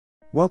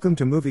Welcome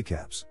to Movie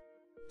Caps.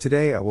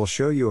 Today I will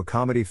show you a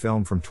comedy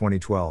film from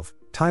 2012,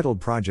 titled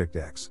Project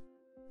X.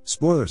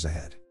 Spoilers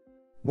ahead.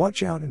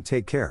 Watch out and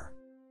take care.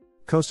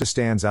 Costa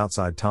stands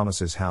outside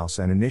Thomas's house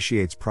and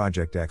initiates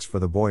Project X for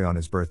the boy on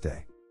his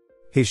birthday.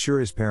 He's sure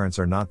his parents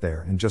are not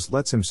there and just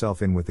lets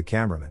himself in with the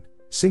cameraman,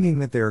 singing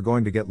that they are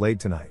going to get laid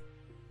tonight.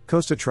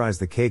 Costa tries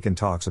the cake and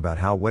talks about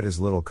how wet his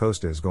little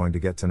Costa is going to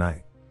get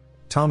tonight.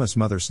 Thomas'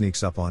 mother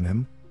sneaks up on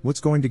him. What's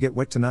going to get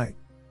wet tonight?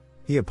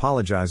 He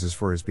apologizes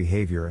for his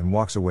behavior and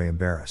walks away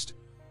embarrassed.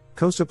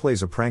 Costa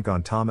plays a prank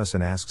on Thomas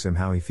and asks him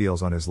how he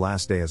feels on his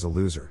last day as a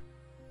loser.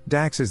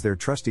 Dax is their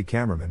trusty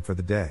cameraman for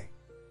the day.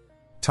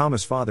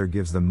 Thomas' father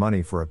gives them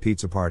money for a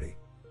pizza party.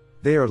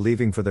 They are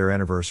leaving for their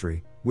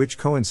anniversary, which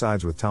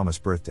coincides with Thomas'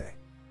 birthday.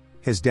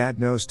 His dad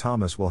knows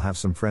Thomas will have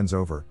some friends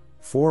over,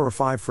 4 or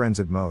 5 friends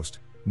at most.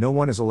 No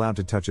one is allowed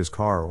to touch his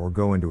car or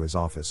go into his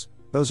office,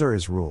 those are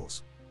his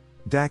rules.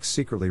 Dax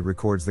secretly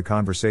records the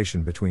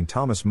conversation between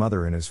Thomas'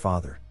 mother and his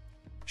father.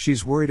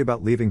 She's worried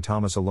about leaving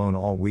Thomas alone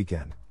all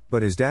weekend,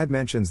 but his dad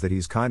mentions that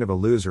he's kind of a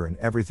loser and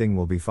everything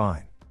will be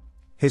fine.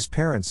 His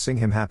parents sing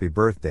him happy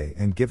birthday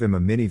and give him a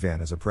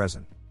minivan as a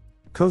present.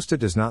 Costa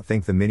does not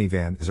think the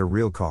minivan is a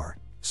real car,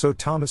 so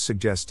Thomas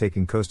suggests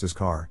taking Costa's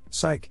car.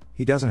 Psych,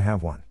 he doesn't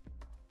have one.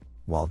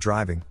 While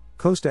driving,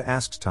 Costa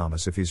asks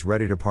Thomas if he's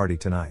ready to party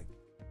tonight.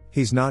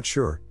 He's not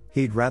sure,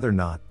 he'd rather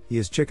not, he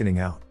is chickening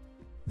out.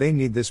 They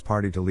need this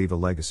party to leave a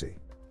legacy.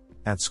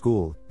 At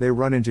school, they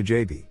run into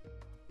JB.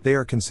 They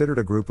are considered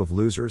a group of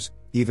losers,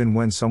 even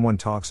when someone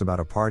talks about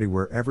a party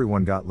where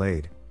everyone got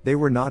laid, they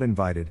were not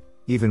invited,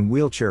 even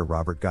wheelchair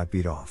Robert got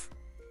beat off.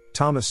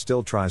 Thomas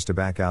still tries to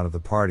back out of the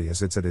party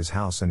as it's at his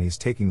house and he's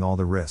taking all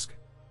the risk.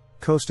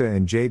 Costa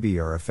and JB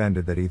are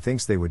offended that he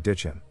thinks they would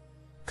ditch him.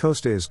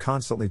 Costa is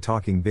constantly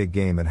talking big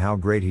game and how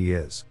great he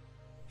is.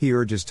 He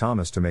urges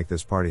Thomas to make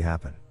this party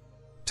happen.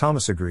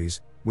 Thomas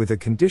agrees, with a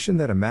condition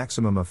that a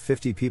maximum of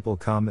 50 people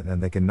come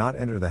and they cannot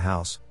enter the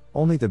house,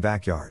 only the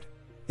backyard.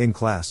 In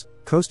class,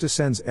 Costa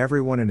sends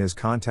everyone in his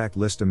contact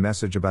list a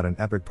message about an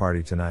epic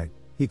party tonight.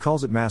 He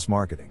calls it mass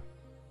marketing.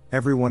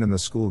 Everyone in the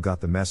school got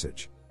the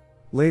message.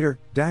 Later,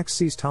 Dax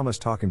sees Thomas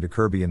talking to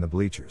Kirby in the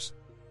bleachers.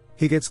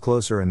 He gets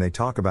closer and they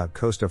talk about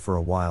Costa for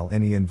a while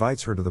and he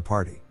invites her to the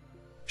party.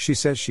 She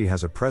says she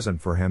has a present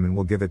for him and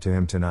will give it to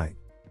him tonight.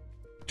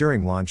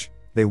 During lunch,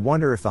 they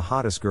wonder if the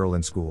hottest girl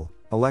in school,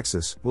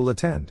 Alexis, will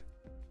attend.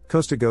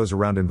 Costa goes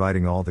around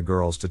inviting all the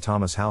girls to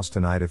Thomas' house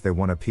tonight if they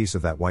want a piece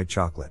of that white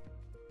chocolate.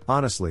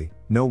 Honestly,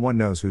 no one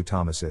knows who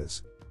Thomas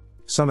is.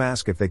 Some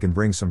ask if they can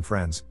bring some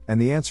friends, and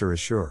the answer is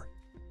sure.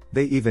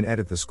 They even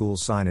edit the school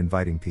sign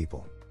inviting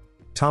people.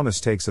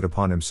 Thomas takes it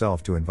upon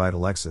himself to invite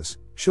Alexis,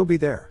 she'll be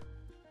there.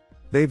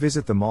 They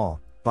visit the mall,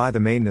 buy the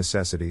main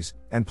necessities,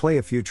 and play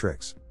a few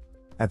tricks.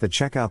 At the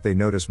checkout they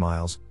notice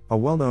Miles, a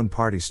well-known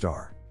party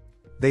star.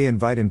 They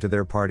invite him to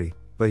their party,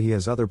 but he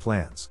has other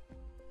plans.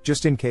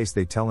 Just in case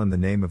they tell him the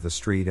name of the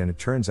street and it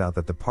turns out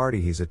that the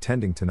party he's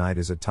attending tonight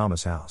is at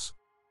Thomas' house.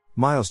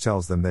 Miles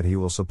tells them that he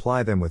will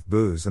supply them with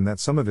booze and that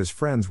some of his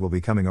friends will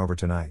be coming over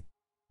tonight.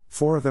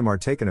 4 of them are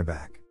taken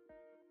aback.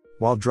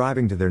 While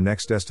driving to their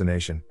next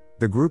destination,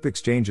 the group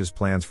exchanges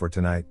plans for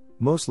tonight,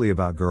 mostly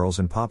about girls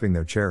and popping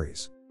their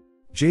cherries.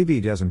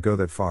 JB doesn't go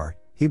that far,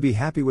 he'd be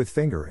happy with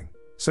fingering,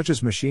 such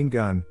as machine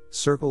gun,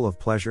 circle of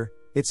pleasure,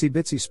 itsy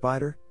bitsy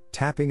spider,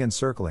 tapping and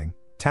circling,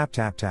 tap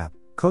tap tap.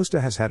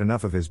 Costa has had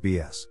enough of his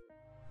BS.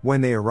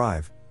 When they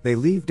arrive, they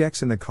leave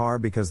Dex in the car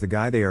because the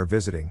guy they are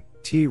visiting,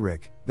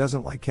 T-Rick,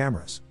 doesn't like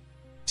cameras.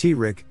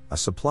 T-Rick, a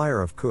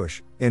supplier of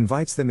Kush,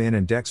 invites them in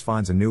and Dex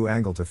finds a new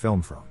angle to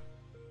film from.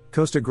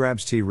 Costa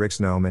grabs T-Rick's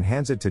gnome and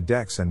hands it to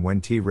Dex and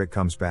when T-Rick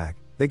comes back,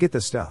 they get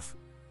the stuff.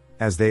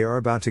 As they are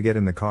about to get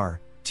in the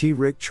car,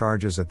 T-Rick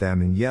charges at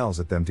them and yells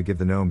at them to give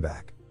the gnome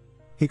back.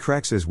 He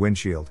cracks his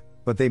windshield,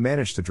 but they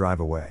manage to drive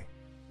away.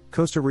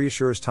 Costa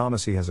reassures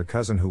Thomas he has a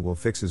cousin who will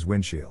fix his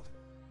windshield.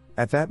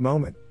 At that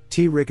moment,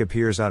 T-Rick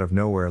appears out of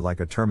nowhere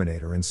like a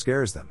Terminator and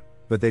scares them,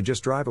 but they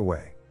just drive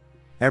away.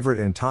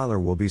 Everett and Tyler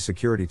will be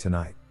security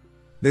tonight.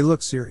 They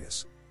look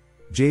serious.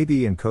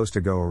 JB and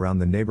Costa go around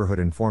the neighborhood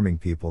informing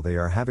people they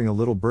are having a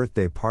little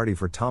birthday party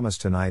for Thomas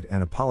tonight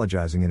and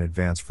apologizing in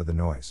advance for the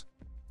noise.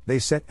 They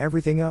set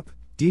everything up,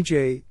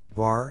 DJ,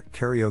 bar,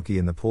 karaoke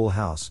in the pool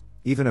house,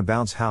 even a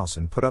bounce house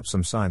and put up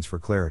some signs for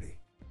clarity.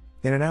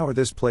 In an hour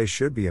this place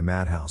should be a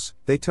madhouse,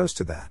 they toast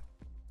to that.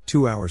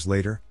 2 hours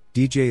later,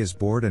 DJ is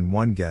bored and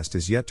one guest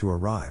is yet to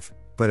arrive,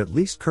 but at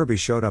least Kirby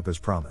showed up as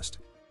promised.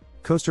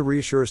 Costa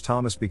reassures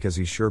Thomas because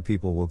he's sure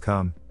people will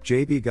come.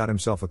 JB got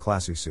himself a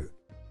classy suit.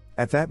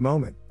 At that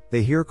moment,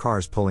 they hear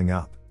cars pulling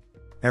up.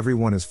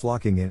 Everyone is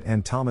flocking in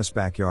and Thomas'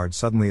 backyard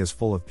suddenly is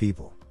full of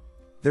people.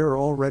 There are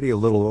already a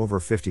little over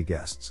 50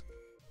 guests.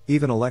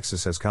 Even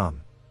Alexis has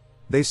come.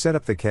 They set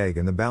up the keg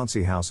and the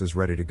bouncy house is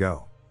ready to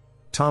go.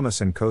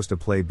 Thomas and Costa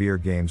play beer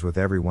games with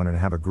everyone and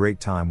have a great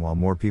time while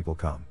more people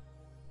come.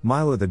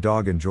 Milo the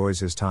dog enjoys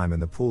his time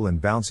in the pool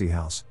and bouncy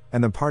house,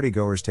 and the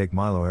partygoers take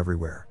Milo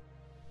everywhere.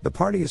 The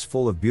party is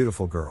full of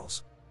beautiful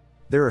girls.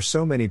 There are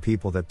so many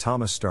people that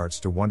Thomas starts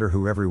to wonder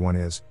who everyone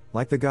is,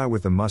 like the guy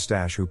with the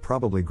mustache who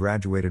probably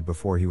graduated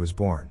before he was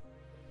born.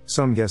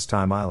 Some guests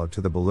tie Milo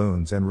to the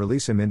balloons and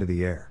release him into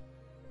the air.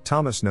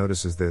 Thomas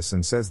notices this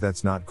and says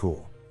that's not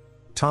cool.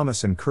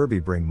 Thomas and Kirby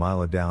bring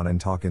Milo down and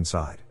talk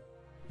inside.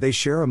 They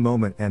share a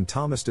moment and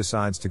Thomas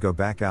decides to go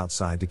back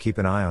outside to keep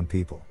an eye on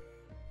people.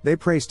 They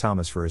praise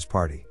Thomas for his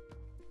party.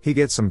 He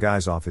gets some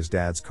guys off his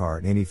dad's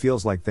cart and he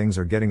feels like things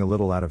are getting a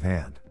little out of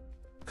hand.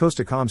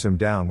 Costa calms him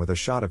down with a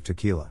shot of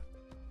tequila.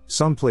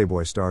 Some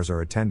Playboy stars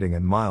are attending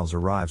and Miles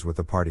arrives with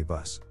the party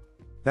bus.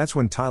 That's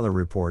when Tyler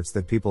reports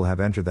that people have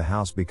entered the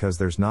house because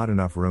there's not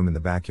enough room in the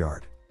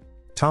backyard.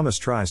 Thomas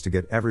tries to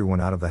get everyone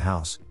out of the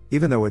house,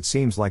 even though it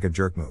seems like a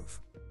jerk move.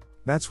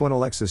 That's when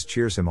Alexis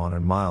cheers him on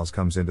and Miles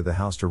comes into the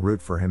house to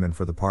root for him and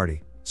for the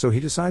party, so he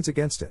decides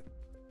against it.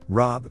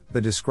 Rob,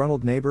 the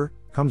disgruntled neighbor,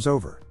 comes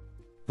over.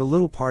 The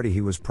little party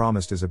he was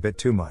promised is a bit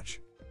too much.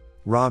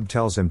 Rob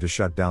tells him to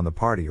shut down the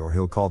party or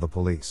he'll call the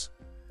police.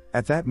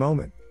 At that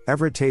moment,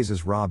 Everett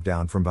tases Rob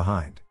down from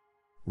behind.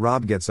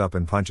 Rob gets up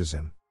and punches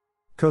him.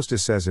 Costa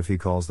says if he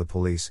calls the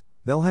police,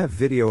 they'll have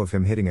video of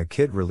him hitting a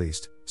kid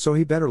released, so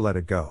he better let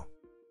it go.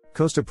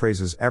 Costa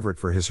praises Everett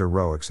for his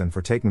heroics and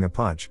for taking a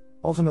punch,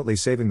 ultimately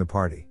saving the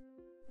party.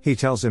 He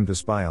tells him to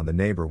spy on the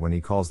neighbor when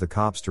he calls the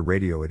cops to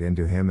radio it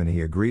into him and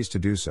he agrees to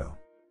do so.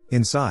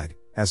 Inside,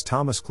 as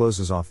Thomas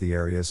closes off the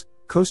areas,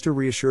 Costa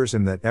reassures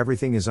him that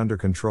everything is under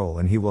control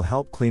and he will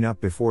help clean up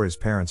before his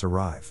parents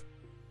arrive.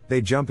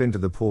 They jump into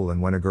the pool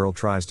and when a girl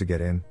tries to get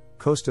in,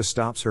 Costa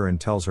stops her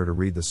and tells her to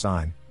read the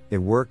sign. It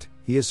worked,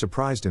 he is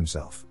surprised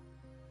himself.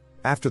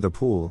 After the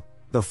pool,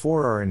 the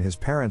four are in his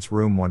parents'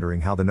 room wondering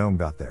how the gnome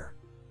got there.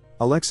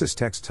 Alexis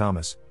texts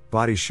Thomas,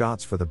 body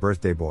shots for the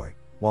birthday boy,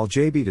 while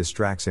JB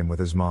distracts him with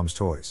his mom's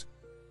toys.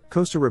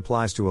 Costa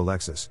replies to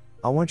Alexis,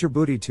 I want your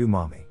booty too,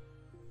 mommy.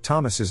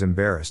 Thomas is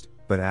embarrassed,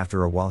 but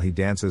after a while he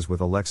dances with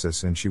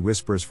Alexis and she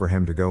whispers for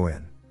him to go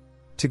in.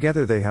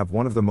 Together they have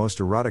one of the most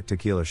erotic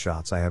tequila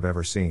shots I have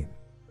ever seen.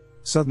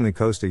 Suddenly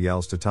Costa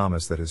yells to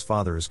Thomas that his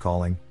father is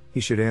calling, he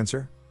should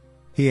answer.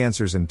 He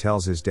answers and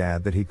tells his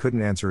dad that he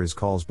couldn't answer his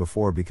calls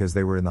before because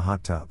they were in the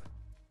hot tub.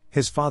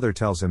 His father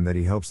tells him that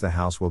he hopes the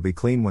house will be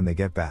clean when they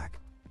get back.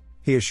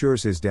 He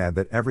assures his dad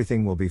that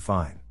everything will be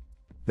fine.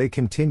 They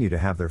continue to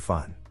have their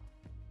fun.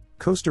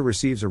 Costa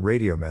receives a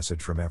radio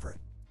message from Everett.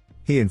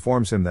 He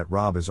informs him that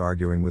Rob is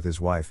arguing with his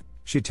wife.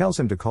 She tells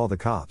him to call the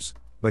cops,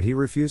 but he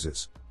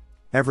refuses.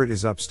 Everett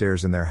is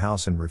upstairs in their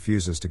house and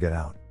refuses to get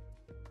out.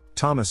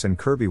 Thomas and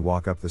Kirby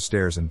walk up the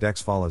stairs and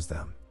Dex follows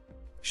them.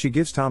 She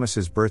gives Thomas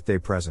his birthday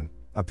present,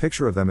 a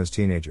picture of them as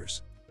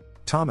teenagers.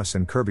 Thomas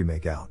and Kirby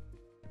make out.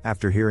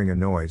 After hearing a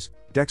noise,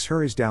 Dex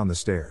hurries down the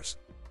stairs.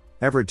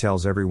 Everett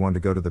tells everyone to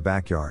go to the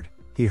backyard.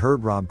 He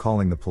heard Rob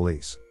calling the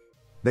police.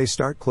 They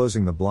start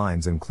closing the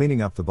blinds and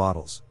cleaning up the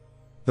bottles.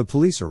 The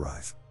police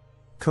arrive.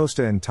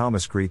 Costa and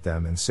Thomas greet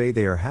them and say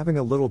they are having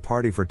a little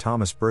party for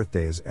Thomas'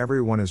 birthday as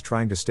everyone is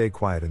trying to stay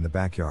quiet in the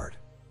backyard.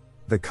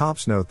 The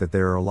cops note that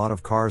there are a lot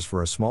of cars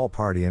for a small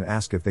party and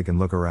ask if they can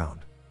look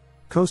around.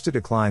 Costa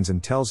declines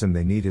and tells him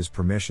they need his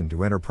permission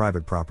to enter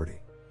private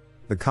property.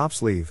 The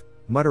cops leave,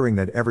 muttering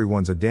that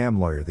everyone's a damn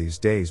lawyer these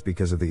days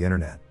because of the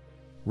internet.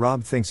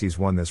 Rob thinks he's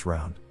won this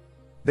round.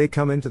 They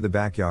come into the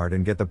backyard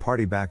and get the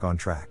party back on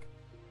track.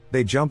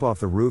 They jump off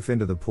the roof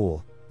into the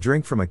pool,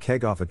 drink from a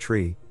keg off a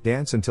tree,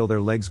 dance until their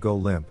legs go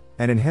limp,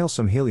 and inhale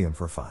some helium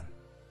for fun.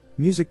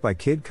 Music by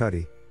Kid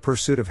Cudi,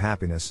 Pursuit of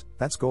Happiness,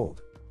 that's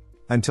gold.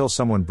 Until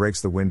someone breaks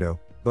the window,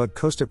 but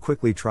Costa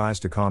quickly tries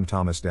to calm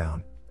Thomas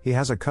down. He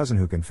has a cousin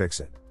who can fix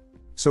it.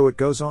 So it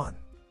goes on.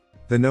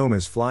 The gnome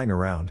is flying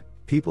around,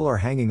 people are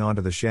hanging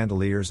onto the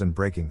chandeliers and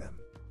breaking them.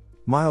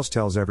 Miles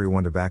tells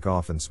everyone to back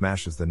off and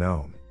smashes the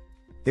gnome.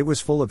 It was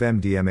full of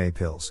MDMA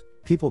pills,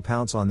 people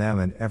pounce on them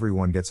and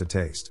everyone gets a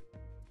taste.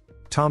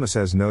 Thomas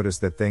has noticed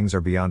that things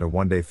are beyond a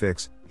one-day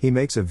fix. He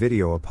makes a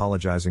video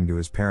apologizing to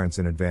his parents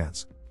in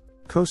advance.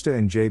 Costa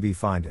and JB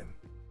find him.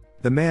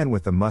 The man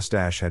with the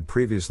mustache had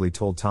previously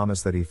told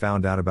Thomas that he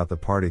found out about the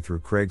party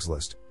through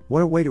Craigslist.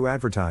 What a way to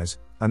advertise.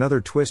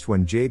 Another twist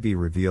when JB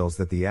reveals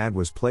that the ad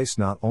was placed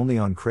not only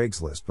on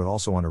Craigslist but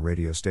also on a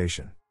radio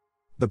station.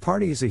 The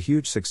party is a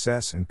huge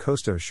success and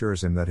Costa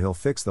assures him that he'll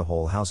fix the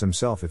whole house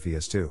himself if he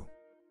has to.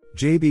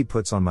 JB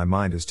puts on my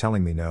mind is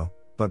telling me no,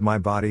 but my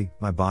body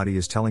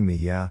is telling me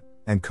yeah,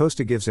 and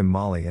Costa gives him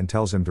Molly and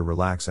tells him to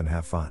relax and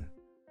have fun.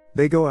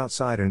 They go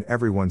outside and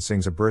everyone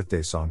sings a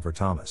birthday song for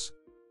Thomas.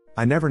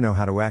 I never know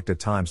how to act at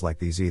times like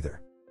these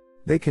either.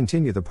 They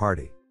continue the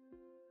party.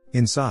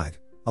 Inside,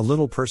 a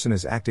little person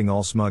is acting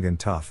all smug and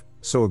tough,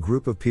 so a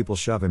group of people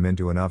shove him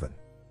into an oven.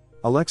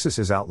 Alexis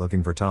is out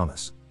looking for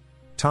Thomas.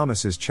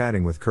 Thomas is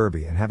chatting with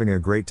Kirby and having a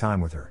great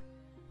time with her.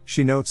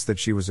 She notes that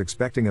she was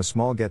expecting a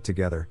small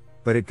get-together,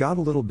 but it got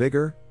a little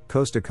bigger.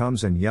 Costa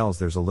comes and yells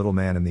there's a little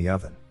man in the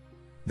oven.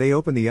 They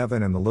open the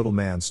oven and the little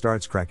man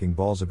starts cracking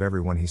balls of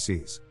everyone he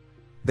sees.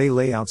 They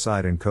lay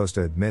outside and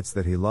Costa admits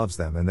that he loves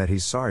them and that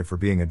he's sorry for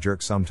being a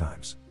jerk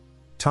sometimes.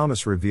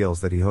 Thomas reveals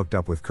that he hooked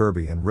up with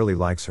Kirby and really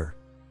likes her.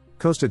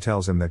 Costa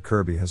tells him that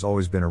Kirby has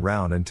always been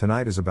around and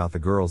tonight is about the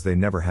girls they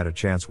never had a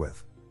chance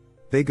with.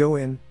 They go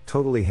in,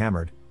 totally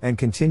hammered, and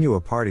continue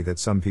a party that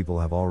some people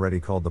have already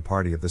called the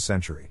party of the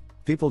century.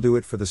 People do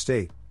it for the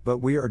state, but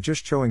we are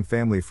just showing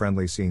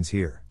family-friendly scenes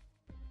here.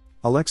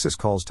 Alexis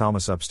calls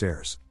Thomas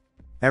upstairs.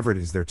 Everett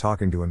is there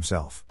talking to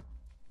himself.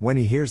 When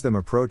he hears them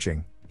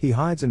approaching, he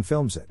hides and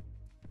films it.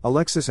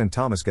 Alexis and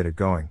Thomas get it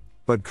going,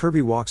 but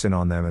Kirby walks in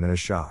on them and is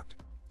shocked.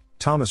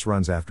 Thomas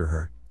runs after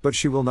her, but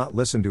she will not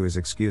listen to his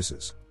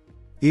excuses.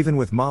 Even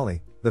with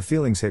Molly, the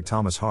feelings hit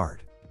Thomas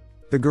hard.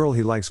 The girl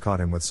he likes caught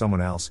him with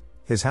someone else,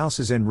 his house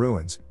is in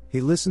ruins,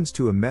 he listens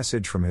to a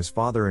message from his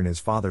father in his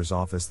father's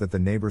office that the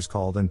neighbors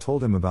called and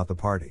told him about the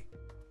party.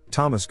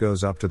 Thomas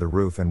goes up to the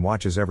roof and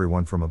watches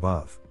everyone from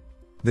above.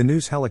 The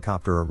news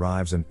helicopter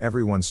arrives and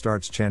everyone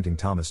starts chanting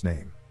Thomas'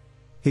 name.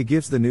 He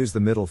gives the news the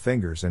middle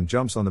fingers and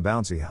jumps on the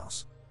bouncy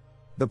house.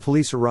 The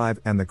police arrive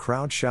and the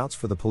crowd shouts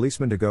for the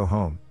policeman to go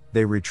home.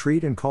 They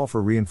retreat and call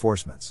for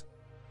reinforcements.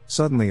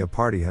 Suddenly a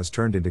party has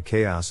turned into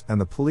chaos and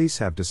the police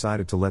have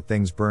decided to let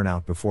things burn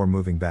out before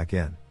moving back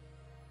in.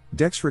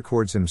 Dex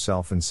records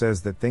himself and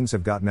says that things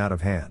have gotten out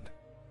of hand.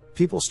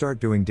 People start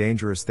doing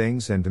dangerous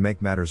things, and to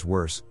make matters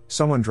worse,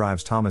 someone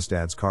drives Thomas'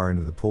 dad's car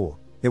into the pool.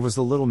 It was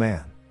the little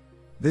man.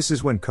 This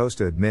is when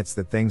Costa admits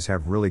that things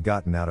have really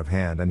gotten out of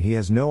hand and he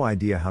has no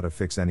idea how to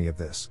fix any of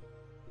this.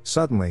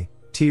 Suddenly,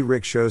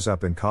 T-Rick shows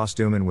up in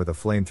costume and with a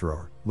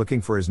flamethrower,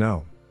 looking for his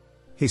gnome.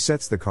 He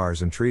sets the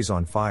cars and trees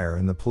on fire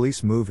and the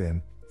police move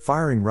in,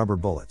 firing rubber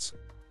bullets.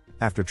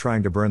 After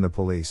trying to burn the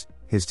police,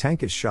 his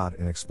tank is shot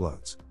and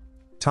explodes.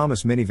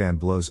 Thomas' minivan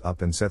blows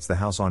up and sets the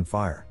house on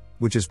fire,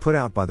 which is put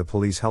out by the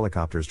police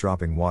helicopters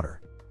dropping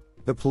water.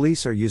 The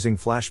police are using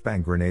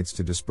flashbang grenades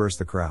to disperse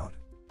the crowd.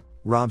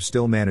 Rob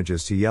still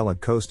manages to yell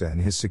at Costa and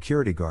his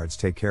security guards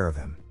take care of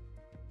him.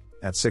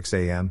 At 6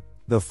 a.m.,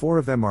 the four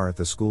of them are at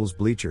the school's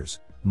bleachers.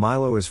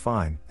 Milo is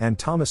fine, and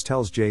Thomas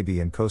tells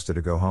JB and Costa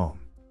to go home.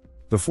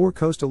 Before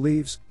Costa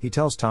leaves, he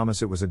tells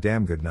Thomas it was a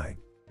damn good night.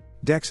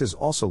 Dex is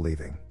also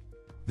leaving.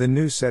 The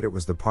news said it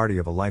was the party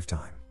of a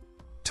lifetime.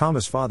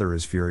 Thomas' father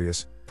is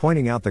furious,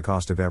 pointing out the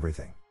cost of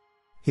everything.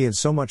 He had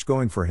so much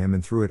going for him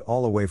and threw it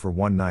all away for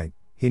one night.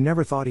 He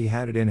never thought he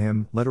had it in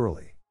him,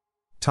 literally.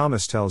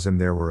 Thomas tells him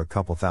there were a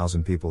couple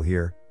thousand people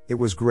here. It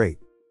was great.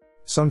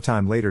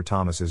 Sometime later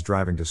Thomas is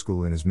driving to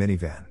school in his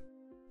minivan.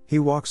 He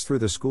walks through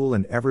the school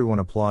and everyone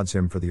applauds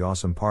him for the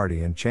awesome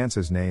party and chants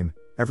his name,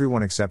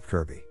 everyone except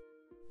Kirby.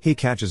 He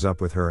catches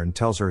up with her and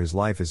tells her his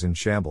life is in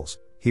shambles.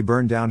 He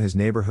burned down his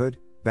neighborhood,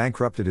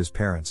 bankrupted his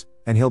parents,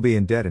 and he'll be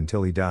in debt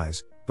until he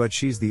dies, but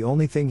she's the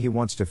only thing he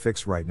wants to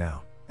fix right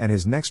now, and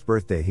his next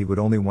birthday he would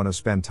only want to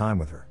spend time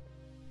with her.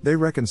 They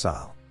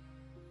reconcile.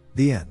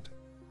 The end.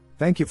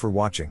 Thank you for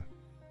watching.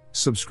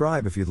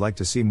 Subscribe if you'd like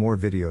to see more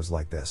videos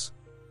like this.